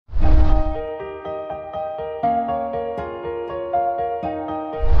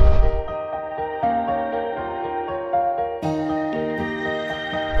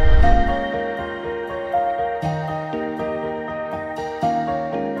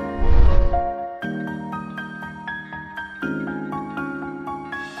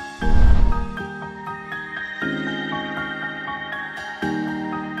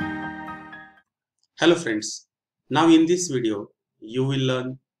Hello friends, now in this video you will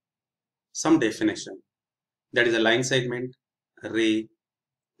learn some definition, that is a line segment, ray,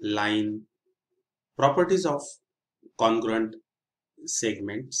 line, properties of congruent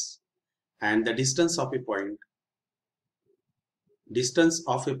segments and the distance of a point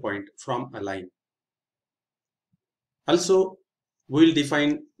from a line. Also we will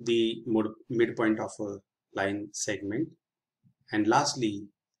define the midpoint of a line segment, and lastly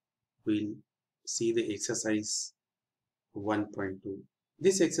we will see the exercise 1.2.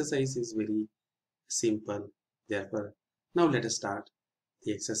 This exercise is very simple, therefore now let us start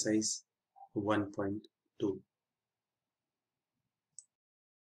the exercise 1.2.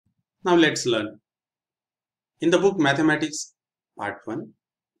 Now let's learn. In the book Mathematics Part 1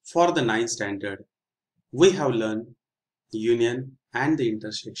 for the 9th standard, we have learned union and the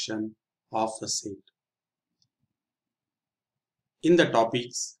intersection of a set in the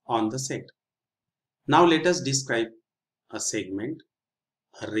topics on the set. Now let us describe a segment,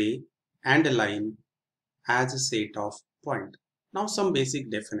 a ray and a line as a set of points. Now some basic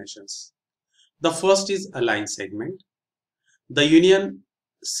definitions. The first is a line segment, the union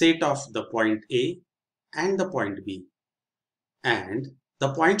set of the point A and the point B, and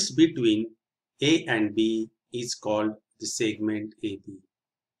the points between A and B is called the segment AB.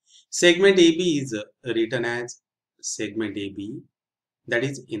 Segment AB is written as segment AB, that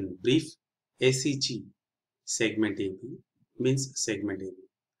is in brief SEG. Segment AB means segment AB.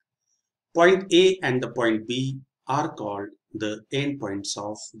 Point A and the point B are called the endpoints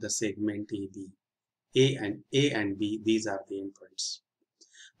of the segment AB. A and B, these are the endpoints.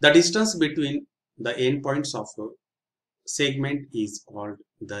 The distance between the endpoints of a segment is called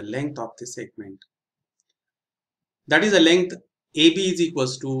the length of the segment. That is, the length AB is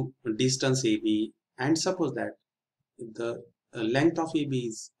equals to distance AB, and suppose that the length of AB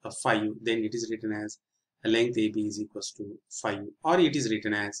is 5, then it is written as length AB is equals to 5, or it is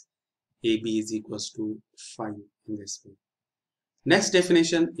written as AB is equals to 5 in this way. Next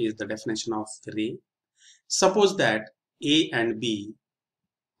definition is the definition of ray. Suppose that A and B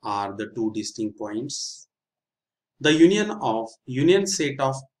are the two distinct points. The union set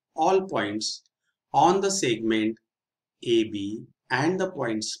of all points on the segment AB and the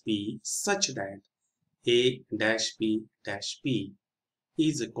points P such that A dash B dash P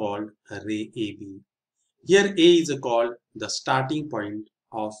is called ray AB. Here A is called the starting point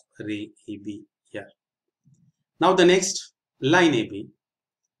of ray AB here. Now the next, line AB.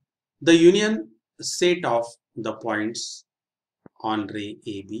 The union set of the points on ray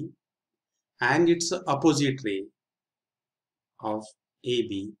AB and its opposite ray of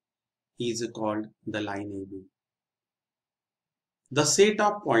AB is called the line AB. The set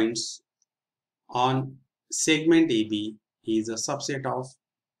of points on segment AB is a subset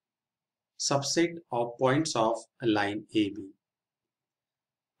of points of a line AB.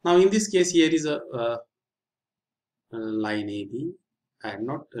 Now in this case, here is a line AB. I have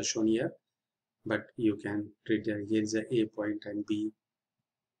not shown here, but you can treat here is a point and B,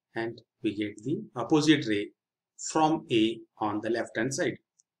 and we get the opposite ray from A on the left hand side,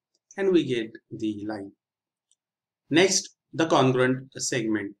 and we get the line. Next, the congruent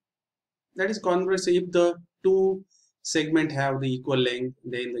segment. That is congruent. So if the two segments have the equal length,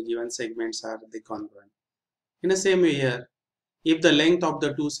 then the given segments are the congruent. In the same way here, if the length of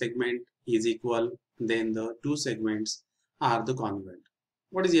the two segments is equal, then the two segments are the congruent.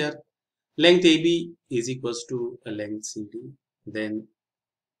 What is here? Length AB is equals to a length CD, then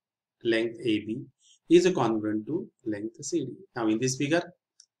length AB is a congruent to length CD. Now in this figure,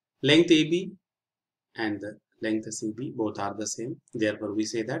 length AB and the length CB both are the same. Therefore we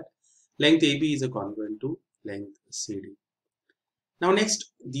say that length AB is a congruent to length CD. Now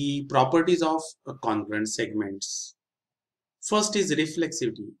next, the properties of congruent segments. First is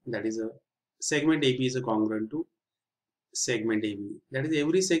reflexivity, that is a segment AB is a congruent to segment AB, that is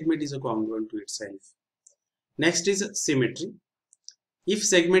every segment is a congruent to itself. Next is symmetry. If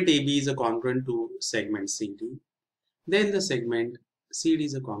segment AB is a congruent to segment CD, then the segment CD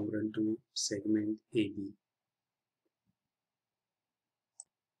is a congruent to segment AB.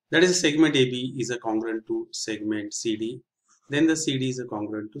 That is, segment AB is a congruent to segment CD, then the CD is a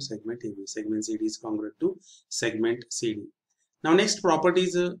congruent to segment AB. Segment CD is congruent to segment CD. Now next property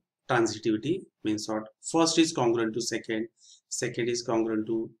is transitivity, means what? First is congruent to second, second is congruent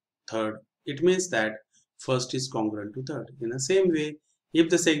to third. It means that first is congruent to third. In the same way, if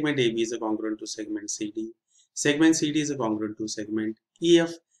the segment AB is a congruent to segment CD is a congruent to segment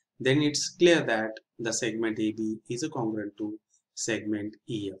EF, then it's clear that the segment AB is a congruent to segment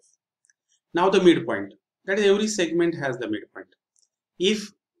EF. Now the midpoint, that is every segment has the midpoint. If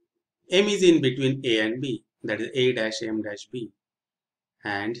M is in between A and B, that is A dash M dash B.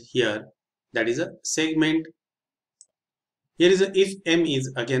 And here, that is a segment. Here is a, if M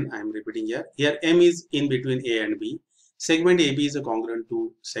is, again I am repeating here M is in between A and B. Segment AB is a congruent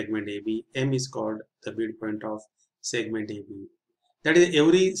to segment AB. M is called the midpoint of segment AB. That is,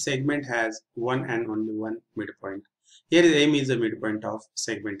 every segment has one and only one midpoint. Here is M is the midpoint of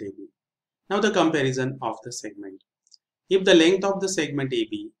segment AB. Now the comparison of the segment. If the length of the segment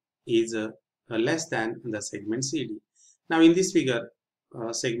AB is less than the segment CD. Now in this figure,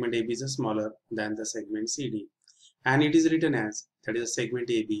 segment AB is smaller than the segment CD. And it is written as, that is, segment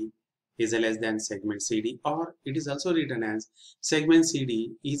AB is less than segment CD, or it is also written as segment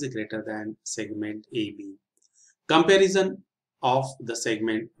CD is greater than segment AB. Comparison of the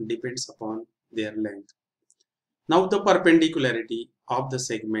segment depends upon their length. Now the perpendicularity of the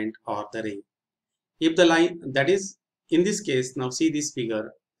segment or the ray. If the line, that is, in this case, now see this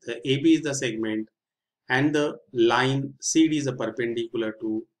figure, the AB is the segment and the line CD is a perpendicular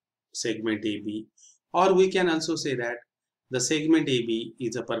to segment AB. Or we can also say that the segment AB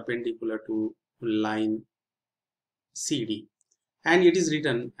is a perpendicular to line CD, and it is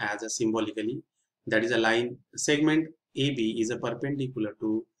written as a symbolically, that is, a line segment AB is a perpendicular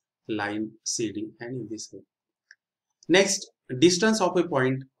to line CD, and in this way. Next, distance of a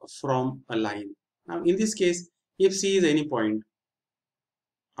point from a line. Now in this case, if C is any point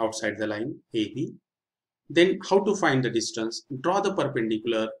outside the line AB, then how to find the distance? Draw the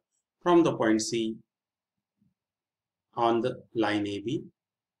perpendicular from the point C on the line AB.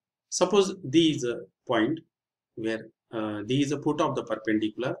 Suppose D is a point where D is a foot of the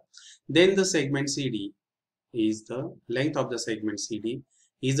perpendicular, then the segment CD is the length of the segment CD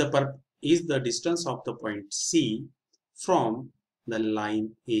is the distance of the point C from the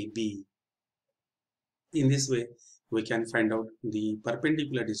line AB. In this way, we can find out the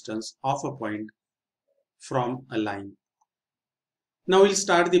perpendicular distance of a point from a line. Now we'll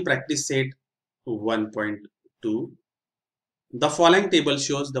start the practice set 1.2. The following table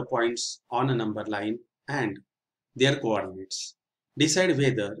shows the points on a number line and their coordinates. Decide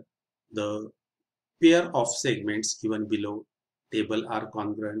whether the pair of segments given below table are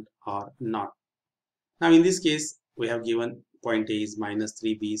congruent or not. Now in this case, we have given point A is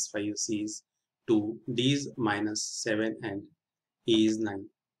 -3, B is 5, C is 2, D is -7 and E is 9.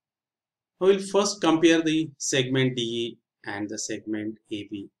 Now we'll first compare the segment DE and the segment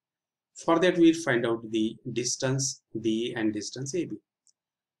AB. For that, we'll find out the distance DE and distance AB.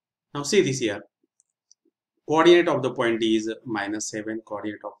 Now see this here. Coordinate of the point D is -7,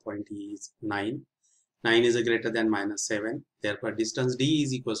 coordinate of point E is 9. 9 is greater than -7. Therefore, distance D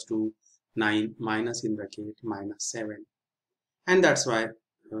is equals to 9 minus in bracket -7. And that's why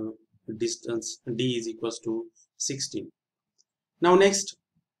distance D is equals to 16. Now next,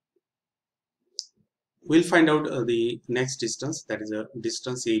 we'll find out the next distance, that is a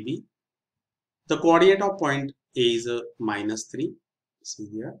distance AB. The coordinate of point A is -3. See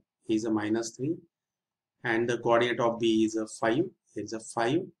here, is a -3, and the coordinate of B is 5. Here is a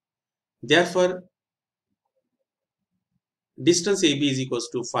 5. Therefore, distance AB is equals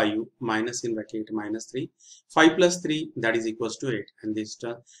to 5 minus in bracket -3. 5 plus 3, that is equals to 8. And this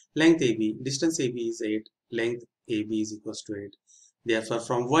length AB, distance AB is 8. Length AB is equals to 8. Therefore,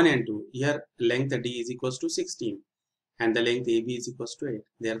 from 1 and 2, here length D is equals to 16. And the length AB is equals to 8.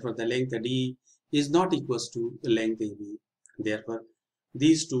 Therefore, the length D is not equals to the length AB. Therefore,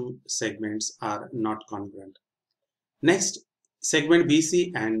 these two segments are not congruent. Next, segment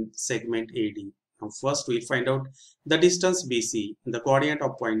BC and segment AD. Now first we'll find out the distance BC. The coordinate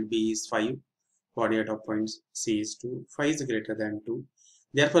of point B is 5. Coordinate of point C is 2. 5 is greater than 2.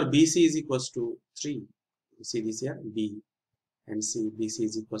 Therefore, BC is equals to 3. You see this here, B and C. BC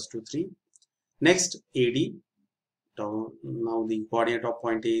is equals to 3. Next, AD. Now the coordinate of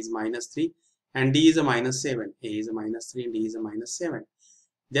point A is -3 and D is a -7. A is a -3 and D is a -7.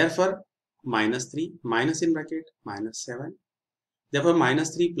 Therefore, -3 minus in bracket -7. Therefore,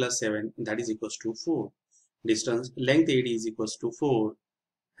 -3 plus 7, that is equals to 4. Distance length AD is equals to 4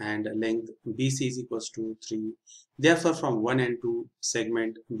 and length BC is equals to 3. Therefore, from 1 and 2,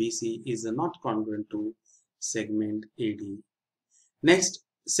 segment BC is not congruent to segment AD. Next,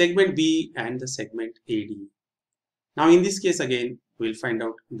 segment B and the segment AD. Now in this case again, we'll find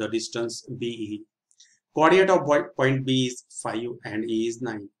out the distance BE. Coordinate of point B is 5 and E is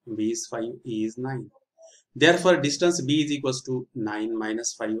 9. B is 5, E is 9. Therefore, distance B is equals to 9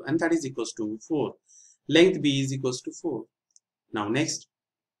 minus 5 and that is equals to 4. Length B is equals to 4. Now next,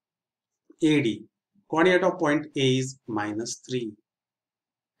 AD. Coordinate of point A is -3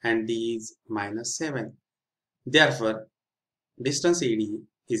 and D is -7. Therefore, distance AD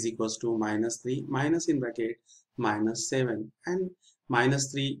is equals to minus 3 minus in bracket minus 7 and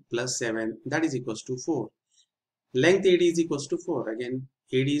minus 3 plus 7, that is equals to 4. Length AD is equals to 4. Again,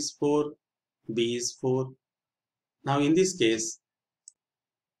 AD is 4, B is 4. Now in this case,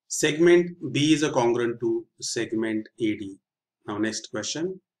 segment B is a congruent to segment AD. Now next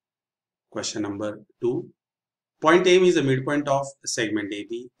question, question number 2. Point AM is the midpoint of segment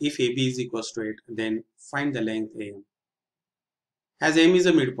AB. If AB is equals to 8, then find the length AM. As AM is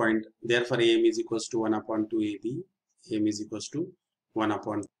a midpoint, therefore AM is equals to 1 upon 2 AB. AM is equals to 1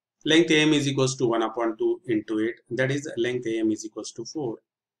 upon length AM is equals to 1 upon 2 into 8. That is length AM is equals to 4.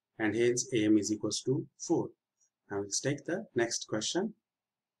 And hence AM is equals to 4. Now let's take the next question.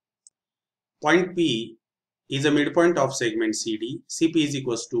 Point P is a midpoint of segment CD. CP is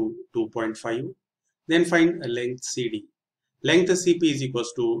equals to 2.5. Then find a length CD. Length CP is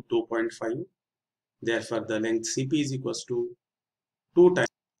equals to 2.5. Therefore, the length CP is equals to 2 times.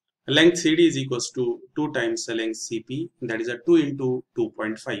 Length CD is equals to 2 times the length CP. That is a 2 into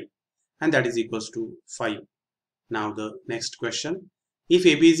 2.5. And that is equals to 5. Now the next question. If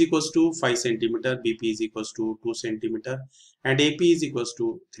AB is equals to 5 centimeter, BP is equals to 2 centimeter, and AP is equals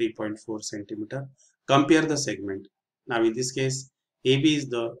to 3.4 centimeter, compare the segment. Now in this case, AB is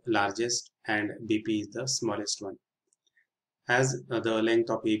the largest and BP is the smallest one. As the length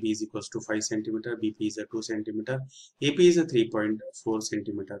of AB is equals to 5 centimeter, BP is a 2 centimeter, AP is a 3.4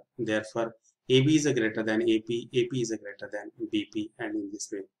 centimeter. Therefore, AB is a greater than AP, AP is a greater than BP, and in this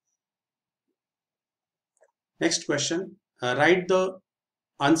way. Next question, write the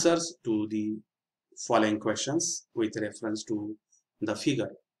answers to the following questions with reference to the figure.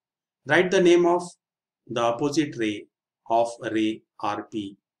 Write the name of the opposite ray of ray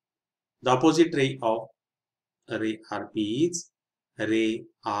RP. The opposite ray of ray RP is ray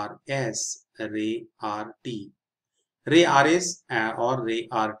RS, ray RT. Ray RS or ray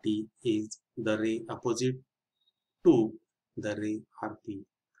RT is the ray opposite to the ray RP.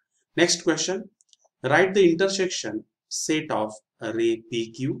 Next question, write the intersection set of ray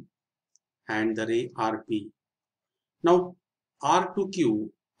PQ and the ray RP. Now R to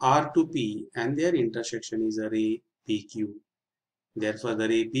Q, R to P and their intersection is a ray PQ. Therefore, the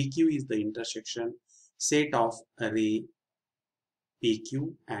ray PQ is the intersection set of a ray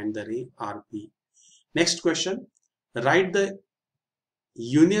PQ and the ray RP. Next question, write the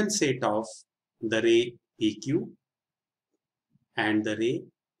union set of the ray PQ and the ray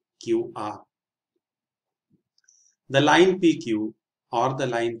QR. The line PQ or the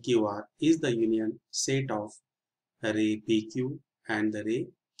line QR is the union set of a ray PQ and the ray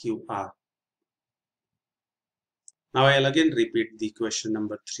QR. Now I will again repeat the question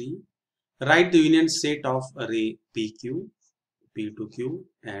number 3. Write the union set of a ray PQ, P to Q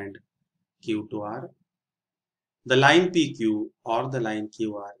and Q to R. The line PQ or the line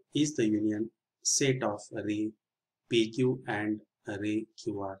QR is the union set of a ray PQ and a ray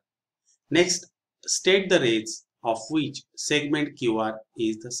QR. Next, state the rays of which segment QR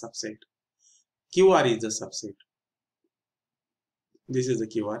is the subset. QR is the subset. This is the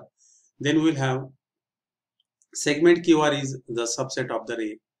QR. Then we will have segment QR is the subset of the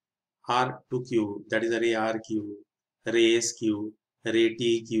ray R to Q, that is a ray RQ, ray SQ, ray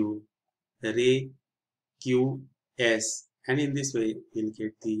TQ, ray QS, and in this way we will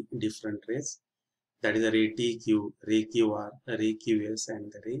get the different rays, that is a ray TQ, ray QR, ray QS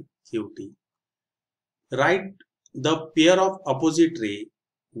and the ray QT. Write the pair of opposite ray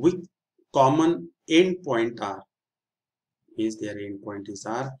with common endpoint R, means their endpoint is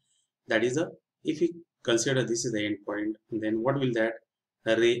R, that is a, if we consider this is the endpoint, then what will that,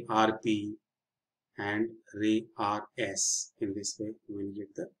 ray RP and ray RS. In this way we will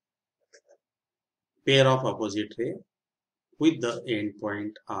get the pair of opposite ray with the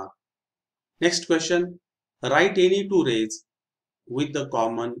endpoint R. Next question, write any two rays with the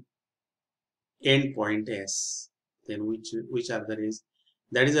common endpoint S. Then which are the rays?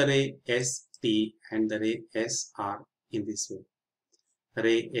 That is a ray ST and the ray SR. In this way,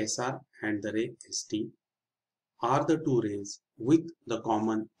 ray SR and the ray ST are the two rays with the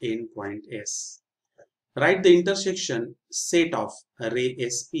common endpoint S. Write the intersection set of ray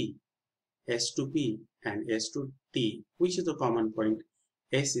SP, S to P and S to T, which is the common point.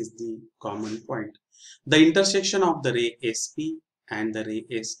 S is the common point. The intersection of the ray SP and the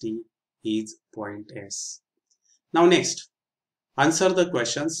ray ST is point S. Now next, answer the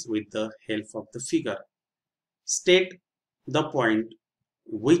questions with the help of the figure. State the point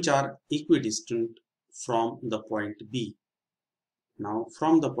which are equidistant from the point B. Now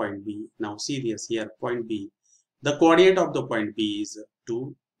from the point B, now see this here, point B. The coordinate of the point B is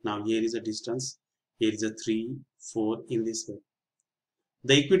 2. Now here is a distance, here is a 3, 4 in this way.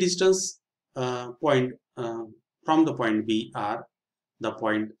 The equidistance point from the point B are the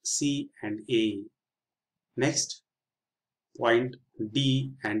point C and A. Next, point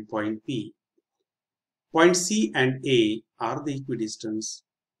D and point P. Point C and A are the equidistance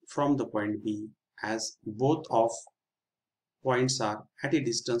from the point B, as both of points are at a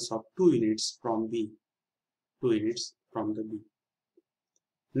distance of 2 units from B. 2 units from the B.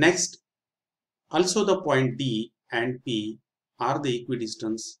 Next, also the point D and P are the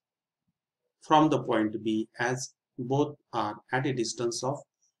equidistance from the point B, as both are at a distance of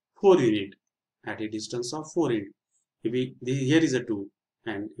 4 unit. At a distance of 4 unit. Here is a 2,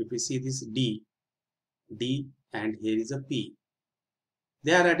 and if we see this D and here is a P.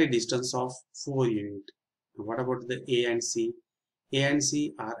 They are at a distance of 4 unit. What about the A and C? A and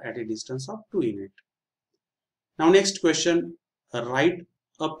C are at a distance of 2 unit. Now next question, write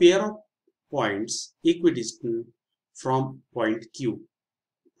a pair of points equidistant from point Q.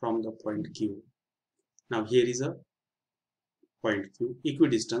 From the point Q. Now here is a point Q,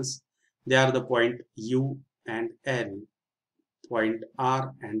 equidistance. They are the point U and L, point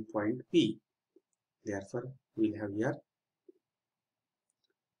R and point P. Therefore, we'll have here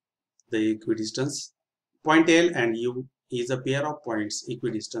the equidistance. Point L and U is a pair of points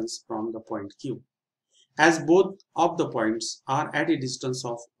equidistance from the point Q, as both of the points are at a distance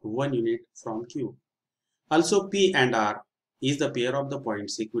of 1 unit from Q. Also, P and R is the pair of the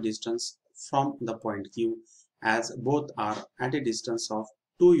points equidistance from the point Q, as both are at a distance of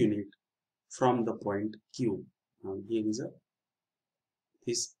 2 unit from the point Q. Now here is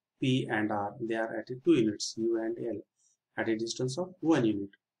this P and R, they are at 2 units, U and L, at a distance of 1 unit.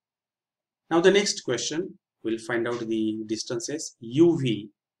 Now the next question, we'll find out the distances UV,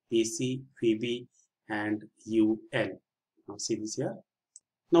 PC, VB and UL. Now see this here.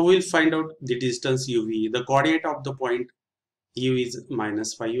 Now we'll find out the distance UV. The coordinate of the point U is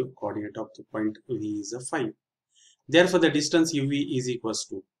 -5, coordinate of the point V is 5. Therefore the distance UV is equals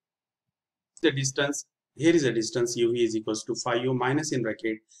to the distance, here is a distance UV is equals to 5u minus in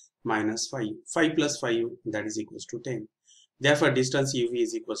bracket minus 5. 5 plus 5u, that is equals to 10. Therefore distance UV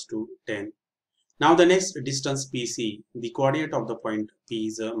is equals to 10. Now the next distance PC, the coordinate of the point P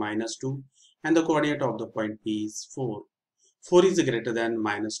is -2 and the coordinate of the point P is 4. 4 is greater than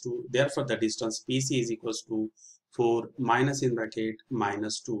 -2. Therefore the distance PC is equals to 4 minus in bracket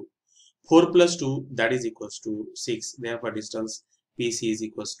 -2. 4 plus 2, that is equals to 6. Therefore distance PC is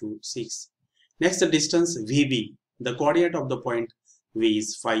equals to 6. Next, the distance VB. The coordinate of the point V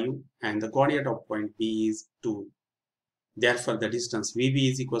is 5 and the coordinate of point B is 2. Therefore the distance VB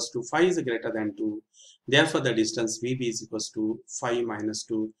is equals to 5 is greater than 2. Therefore the distance VB is equals to 5 minus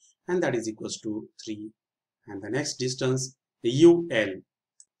 2 and that is equals to 3. And the next distance, the UL.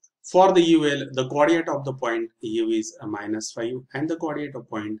 For the UL, the coordinate of the point U is -5 and the coordinate of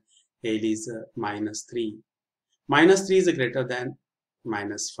point L is -3. -3 is greater than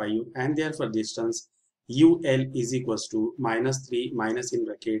 -5 and therefore distance UL is equals to -3 minus in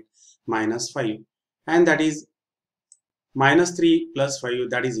bracket -5 and that is -3 plus 5,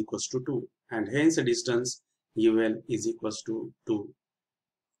 that is equals to 2, and hence the distance UL is equals to 2.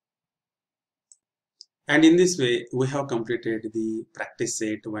 And in this way we have completed the practice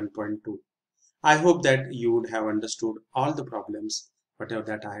set 1.2. I hope that you would have understood all the problems whatever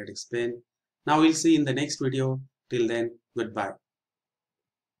that I had explained. Now we'll see in the next video. Till then, goodbye.